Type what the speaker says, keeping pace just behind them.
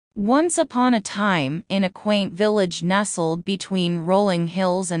Once upon a time, in a quaint village nestled between rolling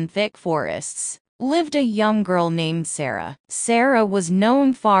hills and thick forests, lived a young girl named Sara. Sara was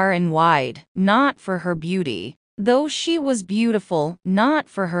known far and wide, not for her beauty, though she was beautiful, not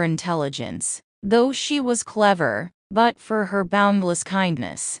for her intelligence, though she was clever, but for her boundless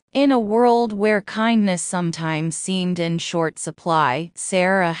kindness. In a world where kindness sometimes seemed in short supply,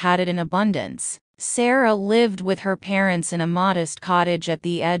 Sara had it in abundance. Sara lived with her parents in a modest cottage at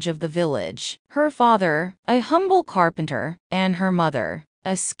the edge of the village. Her father, a humble carpenter, and her mother,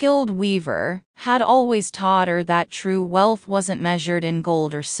 a skilled weaver, had always taught her that true wealth wasn't measured in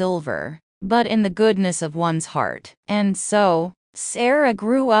gold or silver, but in the goodness of one's heart. And so, Sara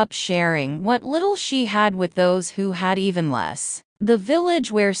grew up sharing what little she had with those who had even less. The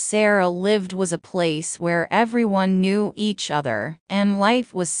village where Sara lived was a place where everyone knew each other, and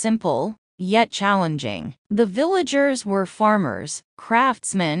life was simple, yet challenging. The villagers were farmers,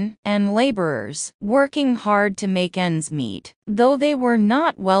 craftsmen, and laborers, working hard to make ends meet. Though they were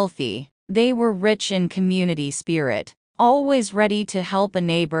not wealthy, they were rich in community spirit, always ready to help a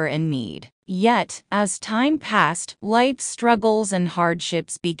neighbor in need. Yet, as time passed, life's struggles and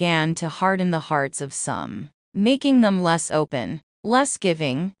hardships began to harden the hearts of some, making them less open, less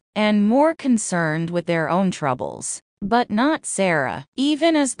giving, and more concerned with their own troubles. But not Sara.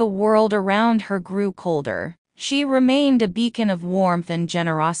 Even as the world around her grew colder, she remained a beacon of warmth and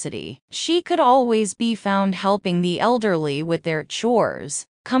generosity. She could always be found helping the elderly with their chores,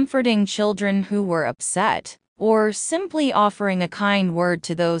 comforting children who were upset, or simply offering a kind word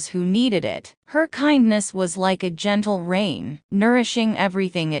to those who needed it. Her kindness was like a gentle rain, nourishing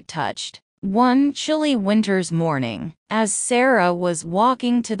everything it touched. One chilly winter's morning, as Sara was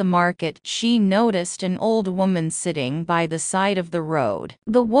walking to the market, she noticed an old woman sitting by the side of the road.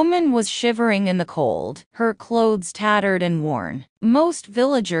 The woman was shivering in the cold, her clothes tattered and worn. Most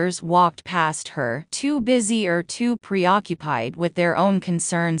villagers walked past her, too busy or too preoccupied with their own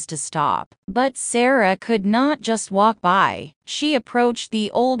concerns to stop. But Sara could not just walk by. She approached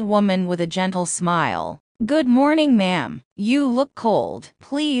the old woman with a gentle smile. "Good morning, ma'am. You look cold.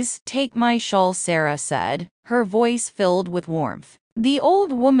 Please take my shawl," Sara said, her voice filled with warmth. The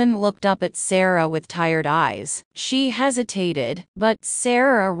old woman looked up at Sara with tired eyes. She hesitated, but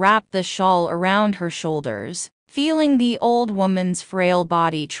Sara wrapped the shawl around her shoulders, feeling the old woman's frail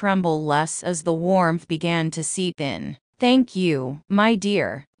body tremble less as the warmth began to seep in. "Thank you, my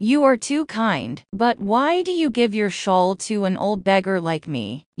dear. You are too kind. But why do you give your shawl to an old beggar like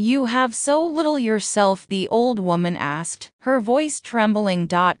me? You have so little yourself," the old woman asked, her voice trembling.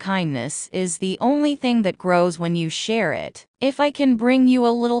 "Kindness is the only thing that grows when you share it. If I can bring you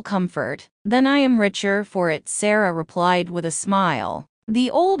a little comfort, then I am richer for it," Sara replied with a smile.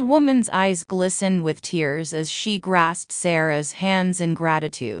 The old woman's eyes glistened with tears as she grasped Sara's hands in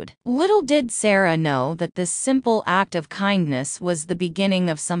gratitude. Little did Sara know that this simple act of kindness was the beginning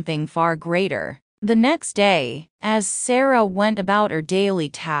of something far greater. The next day, as Sara went about her daily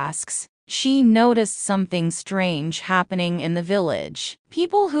tasks, she noticed something strange happening in the village.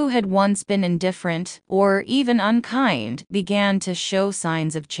 People who had once been indifferent, or even unkind, began to show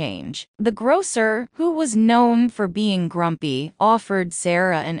signs of change. The grocer, who was known for being grumpy, offered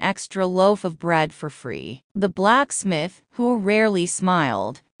Sara an extra loaf of bread for free. The blacksmith, who rarely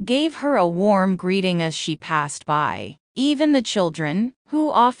smiled, gave her a warm greeting as she passed by. Even the children,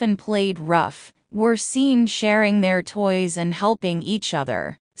 who often played rough, were seen sharing their toys and helping each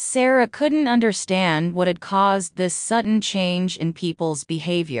other. Sara couldn't understand what had caused this sudden change in people's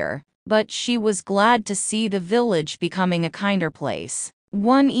behavior, but she was glad to see the village becoming a kinder place.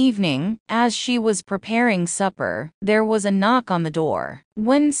 One evening, as she was preparing supper, there was a knock on the door.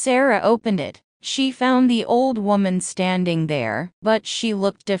 When Sara opened it, she found the old woman standing there, but she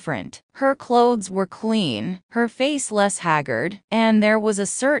looked different. Her clothes were clean, her face less haggard, and there was a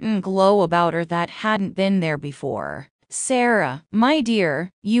certain glow about her that hadn't been there before. "Sara, my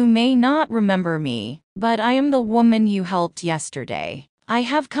dear, you may not remember me, but I am the woman you helped yesterday. I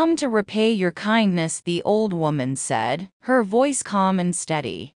have come to repay your kindness," the old woman said, her voice calm and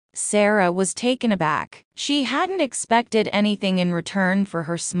steady. Sara was taken aback. She hadn't expected anything in return for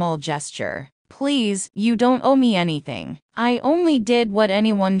her small gesture. "Please, you don't owe me anything. I only did what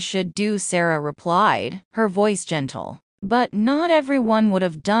anyone should do," Sara replied, her voice gentle. "But not everyone would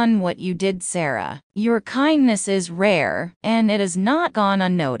have done what you did, Sara. Your kindness is rare, and it has not gone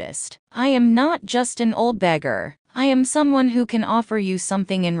unnoticed. I am not just an old beggar. I am someone who can offer you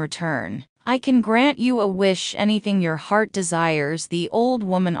something in return. I can grant you a wish, anything your heart desires," the old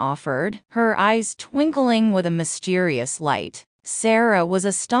woman offered, her eyes twinkling with a mysterious light. Sara was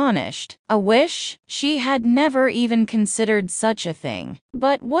astonished. A wish? She had never even considered such a thing.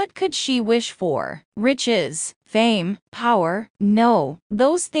 But what could she wish for? Riches? Fame? Power? No,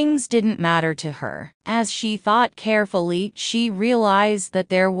 those things didn't matter to her. As she thought carefully, she realized that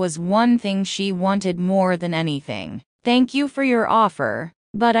there was one thing she wanted more than anything. Thank you for your offer,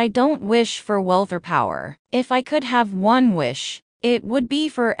 but I don't wish for wealth or power. If I could have one wish, it would be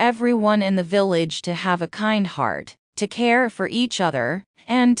for everyone in the village to have a kind heart, to care for each other,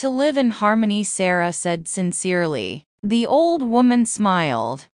 and to live in harmony, Sara said sincerely. The old woman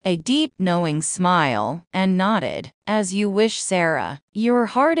smiled, a deep, knowing smile, and nodded. As you wish, Sara. Your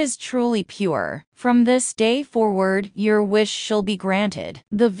heart is truly pure. From this day forward, your wish shall be granted.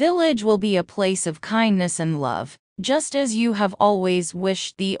 The village will be a place of kindness and love, just as you have always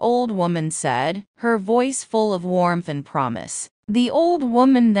wished, the old woman said, her voice full of warmth and promise. The old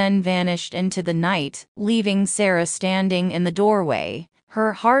woman then vanished into the night, leaving Sara standing in the doorway,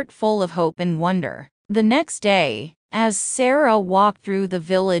 her heart full of hope and wonder. The next day, as Sara walked through the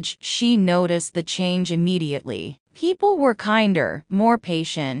village, she noticed the change immediately. People were kinder, more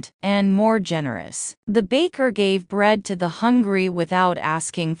patient, and more generous. The baker gave bread to the hungry without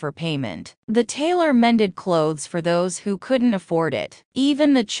asking for payment. The tailor mended clothes for those who couldn't afford it.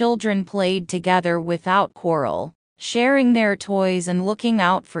 Even the children played together without quarrel, sharing their toys and looking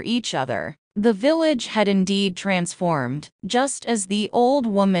out for each other. The village had indeed transformed, just as the old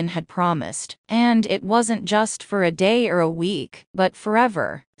woman had promised. And it wasn't just for a day or a week, but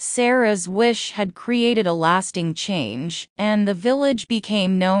forever. Sara's wish had created a lasting change, and the village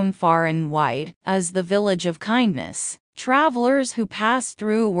became known far and wide as the village of kindness. Travelers who passed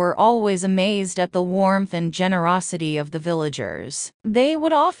through were always amazed at the warmth and generosity of the villagers. They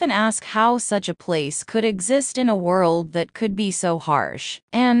would often ask how such a place could exist in a world that could be so harsh.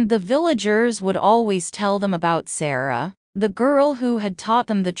 And the villagers would always tell them about Sara, the girl who had taught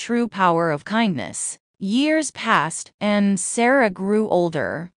them the true power of kindness. Years passed, and Sara grew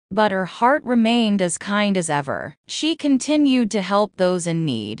older, but her heart remained as kind as ever. She continued to help those in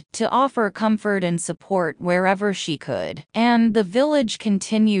need, to offer comfort and support wherever she could. And the village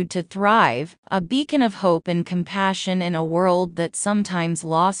continued to thrive, a beacon of hope and compassion in a world that sometimes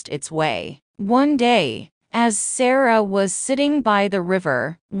lost its way. One day, as Sara was sitting by the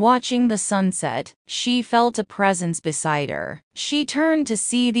river, watching the sunset, she felt a presence beside her. She turned to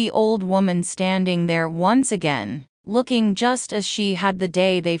see the old woman standing there once again, looking just as she had the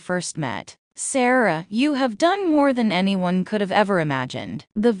day they first met. Sara, you have done more than anyone could have ever imagined.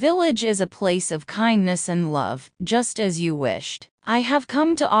 The village is a place of kindness and love, just as you wished. I have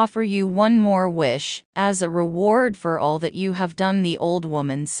come to offer you one more wish, as a reward for all that you have done, the old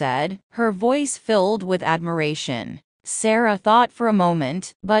woman said, her voice filled with admiration. Sara thought for a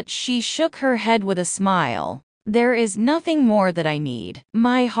moment, but she shook her head with a smile. There is nothing more that I need.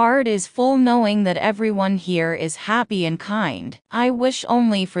 My heart is full knowing that everyone here is happy and kind. I wish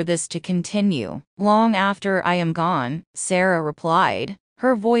only for this to continue long after I am gone, Sara replied,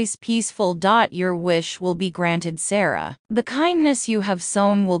 her voice peaceful. Your wish will be granted, Sara. The kindness you have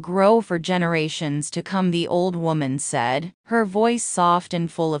sown will grow for generations to come, the old woman said, her voice soft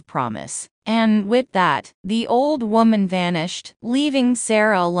and full of promise. And with that, the old woman vanished, leaving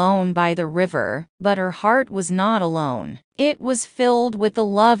Sara alone by the river. But her heart was not alone. It was filled with the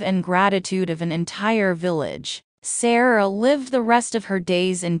love and gratitude of an entire village. Sara lived the rest of her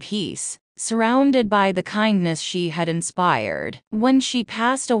days in peace, surrounded by the kindness she had inspired. When she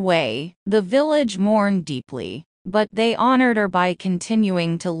passed away, the village mourned deeply, but they honored her by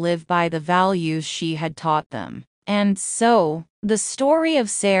continuing to live by the values she had taught them. And so, the story of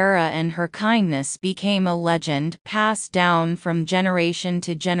Sara and her kindness became a legend passed down from generation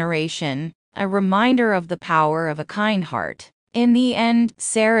to generation, a reminder of the power of a kind heart. In the end,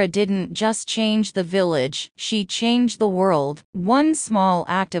 Sara didn't just change the village, she changed the world, one small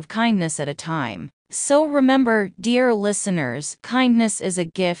act of kindness at a time. So remember, dear listeners, kindness is a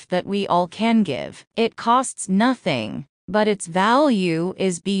gift that we all can give. It costs nothing, but its value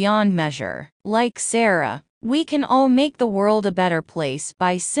is beyond measure. Like Sara, we can all make the world a better place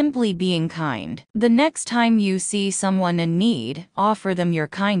by simply being kind. The next time you see someone in need, offer them your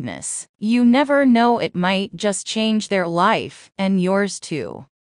kindness. You never know, it might just change their life, and yours too.